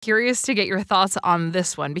Curious to get your thoughts on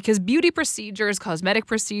this one because beauty procedures, cosmetic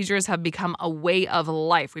procedures have become a way of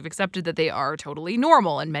life. We've accepted that they are totally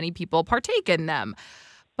normal and many people partake in them.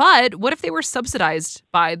 But what if they were subsidized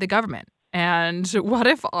by the government? And what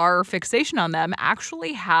if our fixation on them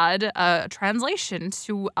actually had a translation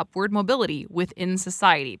to upward mobility within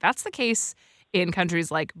society? That's the case in countries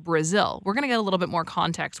like Brazil. We're going to get a little bit more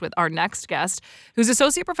context with our next guest, who's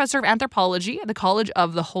Associate Professor of Anthropology at the College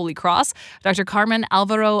of the Holy Cross, Dr. Carmen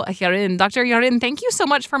Alvaro Jarrin. Dr. Jarrin, thank you so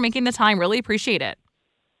much for making the time. Really appreciate it.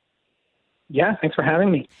 Yeah, thanks for having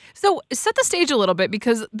me. So set the stage a little bit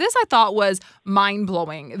because this I thought was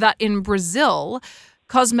mind-blowing that in Brazil,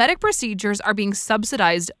 cosmetic procedures are being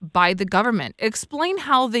subsidized by the government. Explain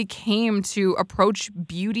how they came to approach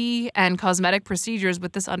beauty and cosmetic procedures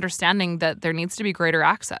with this understanding that there needs to be greater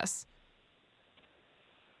access.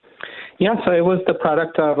 Yeah, so it was the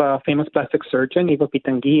product of a famous plastic surgeon, Ivo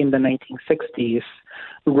Pitangui, in the 1960s,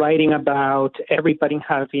 writing about everybody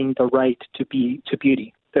having the right to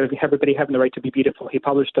beauty. Everybody having the right to be beautiful. He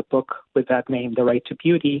published a book with that name, The Right to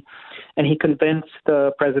Beauty, and he convinced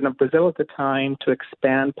the president of Brazil at the time to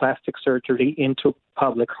expand plastic surgery into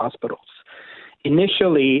public hospitals.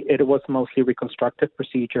 Initially, it was mostly reconstructive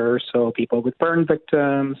procedures, so people with burn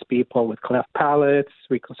victims, people with cleft palates,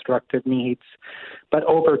 reconstructive needs. But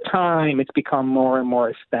over time, it's become more and more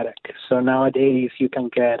aesthetic. So nowadays, you can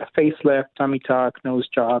get a facelift, tummy tuck, nose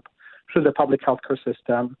job through the public healthcare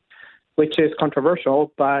system, which is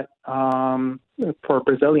controversial, but for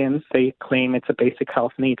Brazilians, they claim it's a basic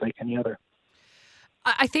health need like any other.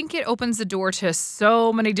 I think it opens the door to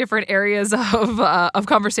so many different areas of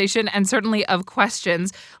conversation and certainly of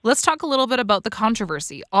questions. Let's talk a little bit about the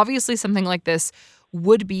controversy. Obviously, something like this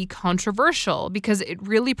would be controversial because it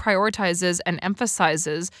really prioritizes and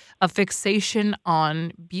emphasizes a fixation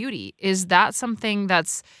on beauty. Is that something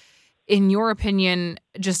that's, in your opinion,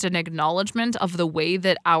 just an acknowledgement of the way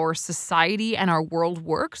that our society and our world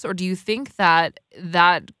works? Or do you think that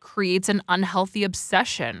that creates an unhealthy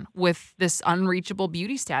obsession with this unreachable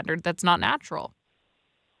beauty standard that's not natural?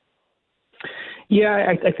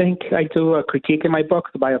 Yeah, I think I do a critique in my book,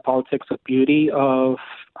 The Biopolitics of Beauty, of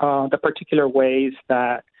the particular ways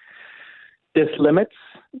that this limits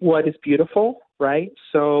what is beautiful, right?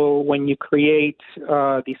 So when you create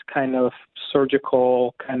these kind of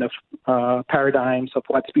surgical kind of paradigms of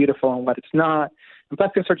what's beautiful and what it's not, and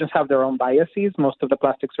plastic surgeons have their own biases. Most of the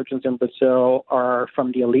plastic surgeons in Brazil are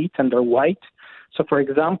from the elite and they're white. So, for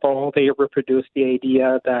example, they reproduce the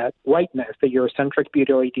idea that whiteness, the Eurocentric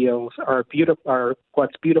beauty ideals, are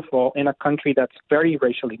what's beautiful in a country that's very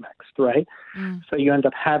racially mixed, right? So you end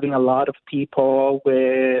up having a lot of people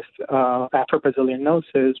with Afro-Brazilian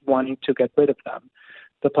noses wanting to get rid of them.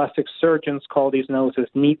 The plastic surgeons call these noses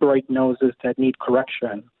Negroid noses that need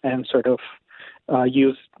correction and sort of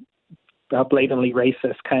use blatantly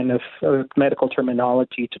racist kind of medical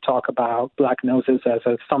terminology to talk about black noses as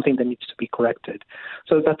something that needs to be corrected.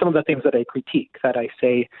 So that's some of the things that I critique, that I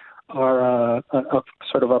say are a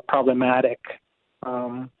sort of a problematic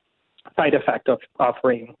side effect of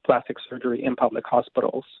offering plastic surgery in public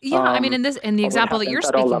hospitals. Yeah, I mean, in the example that you're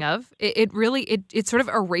speaking of, it really sort of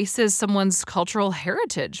erases someone's cultural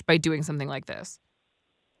heritage by doing something like this.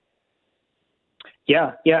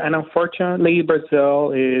 Yeah, and unfortunately,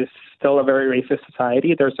 Brazil is still a very racist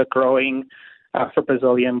society. There's a growing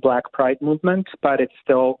Afro-Brazilian Black Pride movement, but it's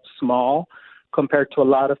still small compared to a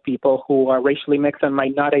lot of people who are racially mixed and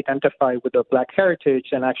might not identify with their Black heritage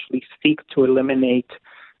and actually seek to eliminate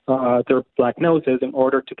their Black noses in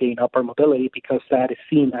order to gain upper mobility, because that is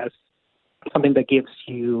seen as something that gives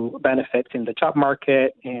you benefits in the job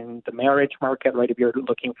market, in the marriage market, right, if you're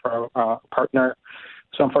looking for a partner.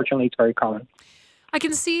 So unfortunately, it's very common. I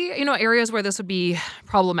can see, areas where this would be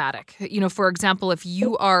problematic. For example, if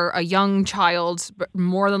you are a young child,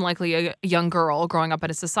 more than likely a young girl growing up in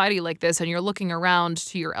a society like this, and you're looking around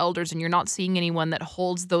to your elders and you're not seeing anyone that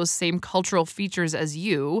holds those same cultural features as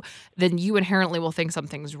you, then you inherently will think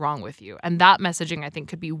something's wrong with you. And that messaging, I think,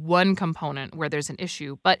 could be one component where there's an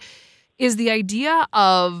issue. But is the idea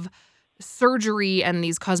of surgery and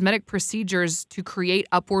these cosmetic procedures to create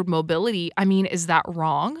upward mobility, I mean, is that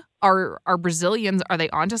wrong? Are Brazilians, are they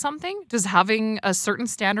onto something? Does having a certain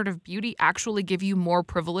standard of beauty actually give you more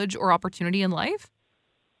privilege or opportunity in life?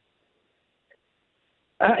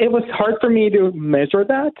 It was hard for me to measure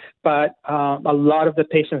that, but a lot of the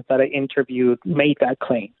patients that I interviewed made that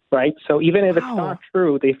claim, right? So even if it's not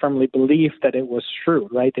true, they firmly believed that it was true,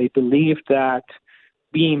 right? They believed that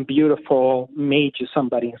being beautiful made you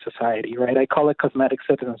somebody in society, right? I call it cosmetic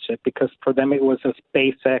citizenship because for them it was as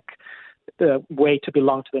basic the way to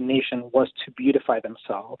belong to the nation was to beautify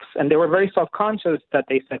themselves. And they were very self-conscious that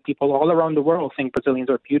they said people all around the world think Brazilians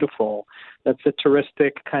are beautiful. That's a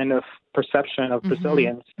touristic kind of perception of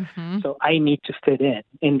Brazilians. Mm-hmm. So I need to fit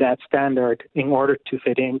in that standard in order to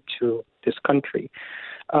fit into this country.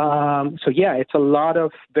 So yeah, it's a lot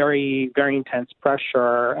of very, very intense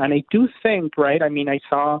pressure. And I do think, right, I mean, I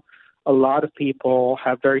saw a lot of people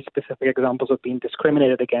have very specific examples of being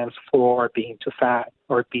discriminated against for being too fat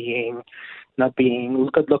or not being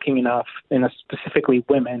good looking enough, specifically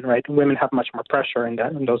women, right? Women have much more pressure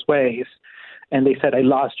in those ways. And they said, I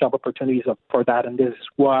lost job opportunities for that, and this is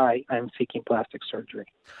why I'm seeking plastic surgery.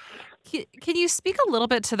 Can you speak a little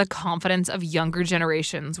bit to the confidence of younger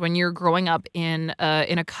generations when you're growing up in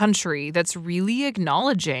a country that's really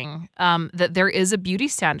acknowledging that there is a beauty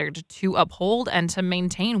standard to uphold and to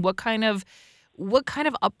maintain? What kind of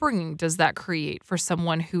upbringing does that create for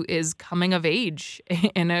someone who is coming of age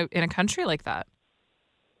in a country like that?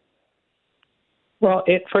 Well,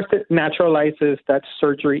 it naturalizes that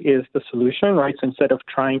surgery is the solution, right? So instead of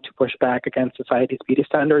trying to push back against society's beauty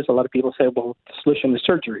standards, a lot of people say, well, the solution is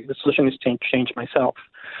surgery. The solution is to change myself.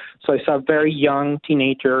 So I saw very young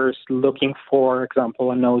teenagers looking for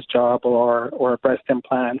example, a nose job or breast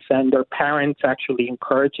implants, and their parents actually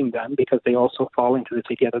encouraging them because they also fall into this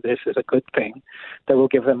idea that this is a good thing, that will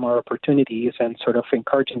give them more opportunities and sort of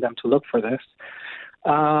encouraging them to look for this.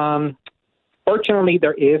 Fortunately,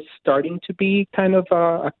 there is starting to be kind of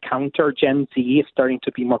a counter. Gen Z is starting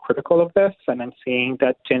to be more critical of this, and I'm seeing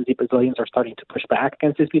that Gen Z Brazilians are starting to push back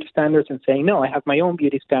against these beauty standards and saying, no, I have my own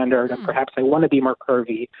beauty standard, and perhaps I want to be more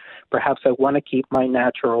curvy. Perhaps I want to keep my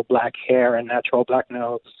natural black hair and natural black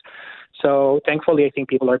nose. So thankfully, I think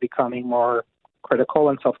people are becoming more critical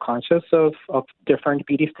and self-conscious of different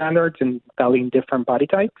beauty standards and valuing different body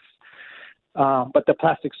types. But the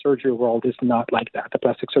plastic surgery world is not like that. The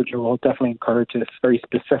plastic surgery world definitely encourages very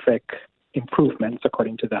specific improvements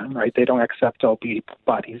according to them, right? They don't accept all beauty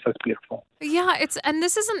bodies as beautiful. Yeah, and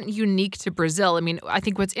this isn't unique to Brazil. I mean, I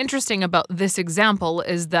think what's interesting about this example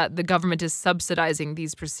is that the government is subsidizing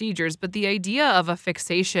these procedures, but the idea of a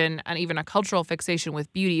fixation and even a cultural fixation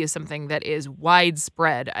with beauty is something that is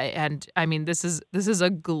widespread. And I mean, this is a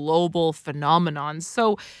global phenomenon.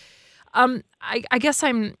 So, I guess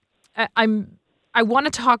I want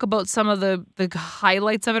to talk about some of the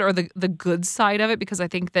highlights of it or the good side of it, because I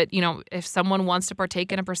think that, if someone wants to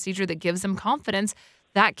partake in a procedure that gives them confidence,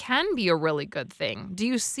 that can be a really good thing. Do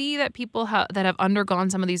you see that people that have undergone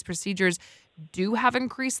some of these procedures do have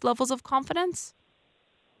increased levels of confidence?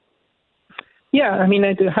 Yeah, I mean,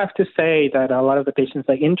 I do have to say that a lot of the patients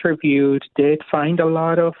I interviewed did find a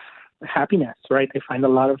lot of happiness, right? They find a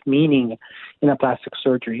lot of meaning in a plastic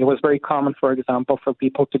surgery. It was very common, for example, for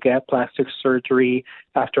people to get plastic surgery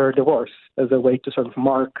after a divorce as a way to sort of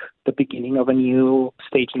mark the beginning of a new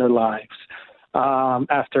stage in their lives.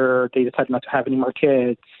 After they decide not to have any more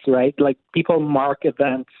kids, right? Like people mark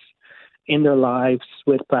events in their lives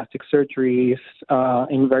with plastic surgeries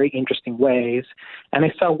in very interesting ways. And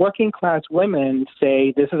I saw working class women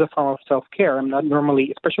say this is a form of self-care. I'm not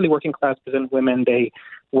normally, especially working class women, they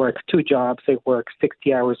work 2 jobs, they work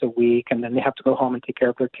 60 hours a week, and then they have to go home and take care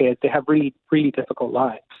of their kids. They have really, really difficult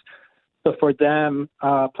lives. So for them,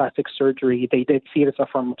 plastic surgery, they did see it as a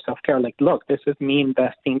form of self-care. Like, look, this is me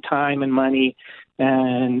investing time and money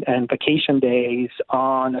and vacation days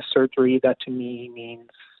on a surgery that to me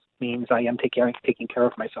means I am taking care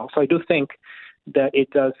of myself. So I do think that it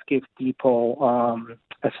does give people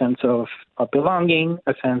a sense of belonging,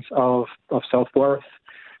 a sense of self-worth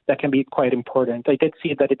that can be quite important. I did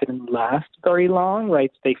see that it didn't last very long,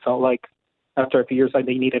 right? They felt like after a few years, like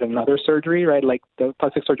they needed another surgery, right? Like the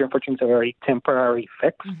plastic surgery, unfortunately, is a very temporary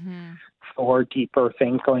fix for deeper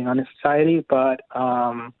things going on in society. But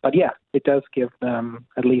yeah, it does give them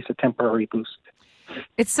at least a temporary boost.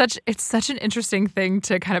 It's such an interesting thing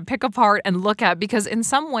to kind of pick apart and look at, because in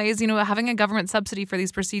some ways, having a government subsidy for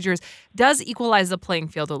these procedures does equalize the playing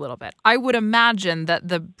field a little bit. I would imagine that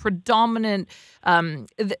the predominant,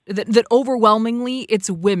 that overwhelmingly it's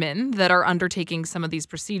women that are undertaking some of these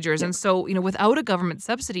procedures. And so, without a government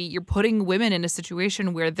subsidy, you're putting women in a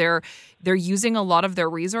situation where they're using a lot of their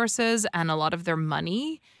resources and a lot of their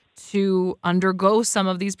money to undergo some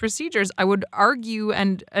of these procedures. I would argue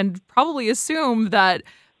and probably assume that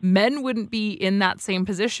men wouldn't be in that same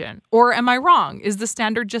position. Or am I wrong? Is the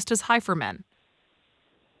standard just as high for men?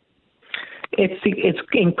 It's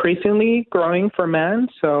increasingly growing for men.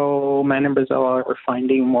 So men in Brazil are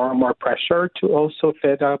finding more and more pressure to also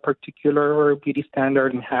fit a particular beauty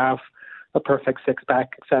standard and have a perfect six-pack,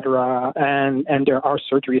 et cetera. And there are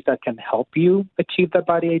surgeries that can help you achieve that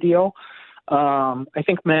body ideal. I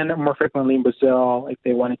think men are more frequently in Brazil, if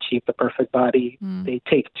they want to achieve the perfect body, they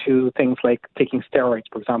take to things like taking steroids,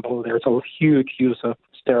 for example. There's a huge use of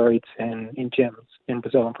steroids in gyms in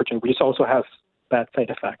Brazil, unfortunately, which also has bad side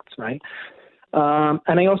effects, right?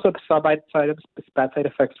 And I also saw bad side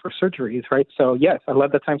effects for surgeries, right? So yes, I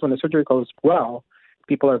love the times when the surgery goes well,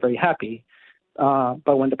 people are very happy.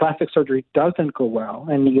 But when the plastic surgery doesn't go well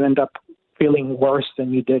and you end up feeling worse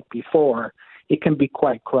than you did before, it can be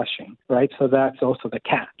quite crushing, right? So that's also the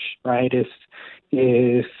catch, right? Is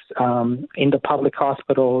in the public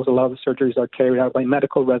hospitals, a lot of the surgeries are carried out by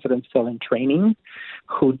medical residents still in training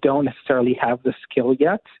who don't necessarily have the skill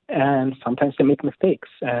yet, and sometimes they make mistakes,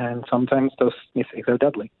 and sometimes those mistakes are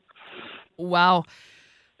deadly. Wow.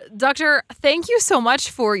 Doctor, thank you so much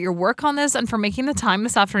for your work on this and for making the time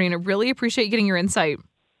this afternoon. I really appreciate getting your insight.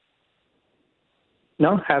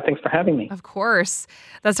 No, thanks for having me. Of course.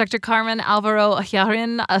 That's Dr. Carmen Alvaro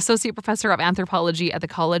Jarrin, Associate Professor of Anthropology at the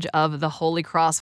College of the Holy Cross.